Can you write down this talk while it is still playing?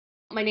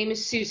My name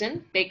is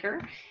Susan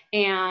Baker,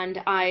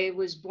 and I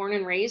was born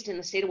and raised in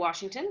the state of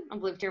Washington.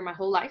 I've lived here my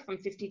whole life. I'm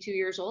 52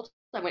 years old.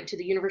 I went to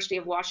the University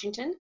of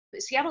Washington.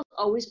 Seattle's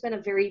always been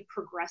a very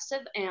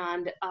progressive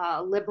and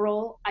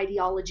liberal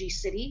ideology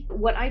city.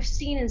 What I've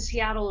seen in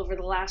Seattle over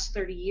the last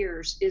 30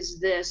 years is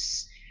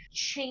this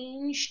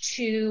change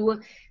to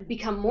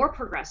become more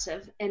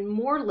progressive and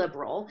more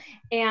liberal.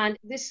 And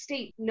this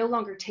state no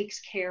longer takes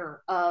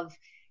care of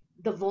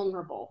the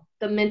vulnerable,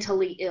 the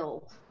mentally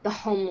ill, the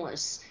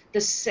homeless,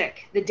 the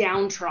sick, the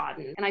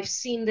downtrodden. And I've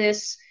seen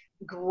this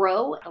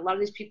grow. A lot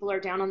of these people are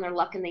down on their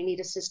luck and they need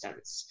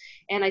assistance.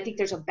 And I think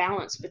there's a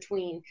balance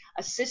between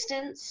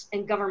assistance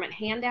and government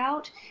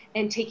handout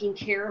and taking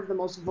care of the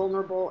most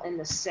vulnerable and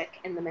the sick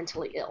and the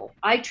mentally ill.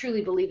 I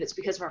truly believe it's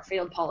because of our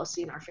failed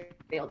policy and our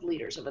failed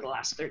leaders over the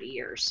last 30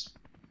 years.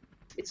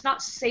 It's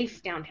not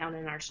safe downtown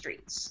in our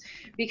streets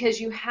because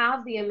you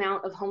have the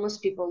amount of homeless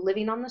people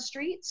living on the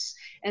streets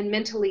and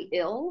mentally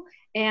ill,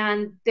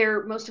 and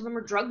most of them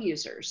are drug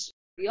users.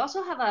 You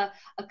also have a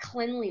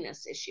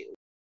cleanliness issue.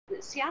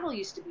 Seattle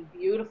used to be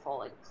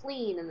beautiful and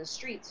clean in the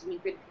streets, and you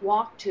could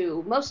walk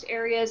to most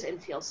areas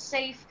and feel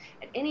safe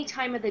at any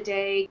time of the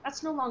day.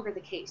 That's no longer the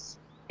case.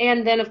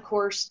 And then, of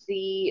course,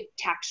 the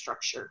tax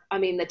structure. I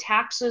mean, the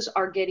taxes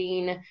are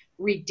getting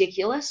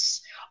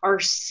ridiculous. Our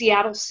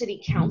Seattle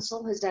City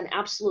Council has done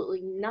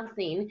absolutely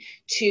nothing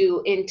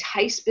to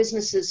entice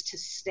businesses to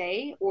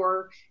stay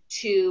or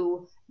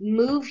to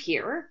move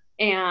here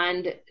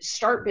and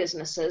start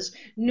businesses,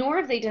 nor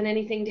have they done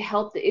anything to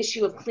help the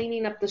issue of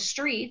cleaning up the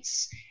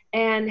streets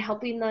and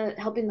helping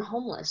the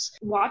homeless.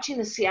 Watching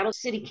the Seattle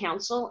City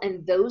Council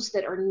and those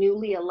that are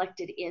newly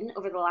elected in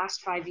over the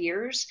last 5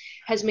 years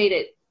has made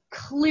it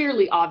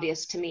clearly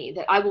obvious to me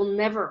that I will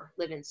never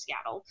live in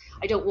Seattle.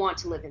 I don't want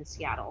to live in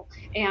Seattle.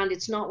 And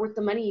it's not worth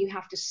the money you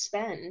have to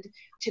spend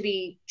to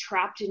be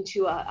trapped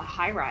into a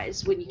high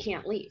rise when you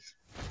can't leave.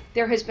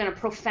 There has been a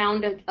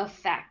profound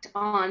effect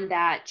on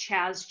that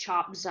Chaz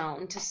Chop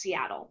zone to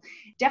Seattle.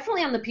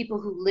 Definitely on the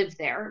people who live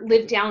there,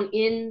 live down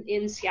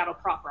in Seattle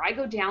proper. I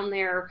go down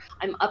there,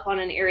 I'm up on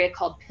an area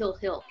called Pill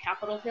Hill,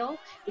 Capitol Hill,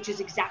 which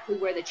is exactly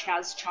where the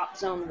Chaz Chop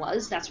zone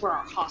was. That's where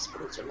our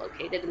hospitals are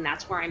located, and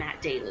that's where I'm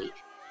at daily.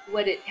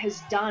 What it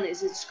has done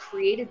is it's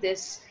created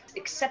this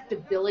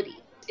acceptability.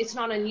 It's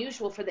not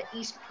unusual for the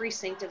East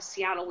Precinct of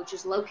Seattle, which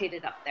is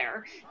located up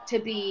there, to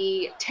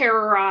be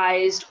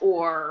terrorized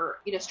or,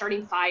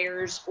 starting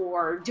fires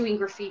or doing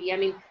graffiti. I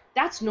mean,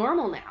 that's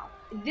normal now.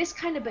 This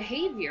kind of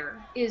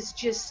behavior is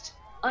just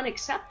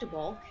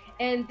unacceptable,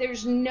 and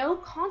there's no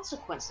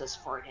consequences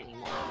for it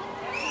anymore.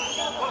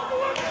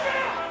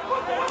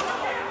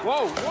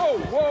 Whoa, whoa,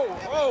 whoa,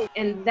 whoa.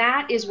 And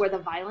that is where the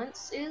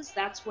violence is.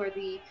 That's where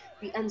the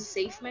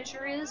unsafe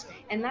measure is.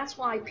 And that's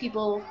why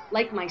people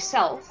like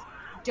myself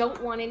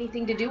don't want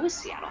anything to do with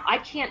Seattle. I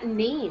can't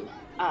name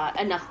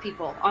enough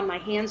people on my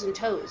hands and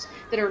toes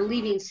that are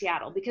leaving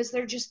Seattle because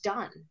they're just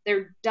done.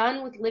 They're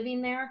done with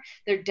living there.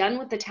 They're done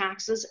with the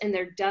taxes, and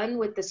they're done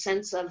with the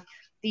sense of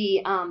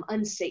the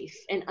unsafe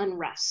and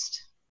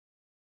unrest.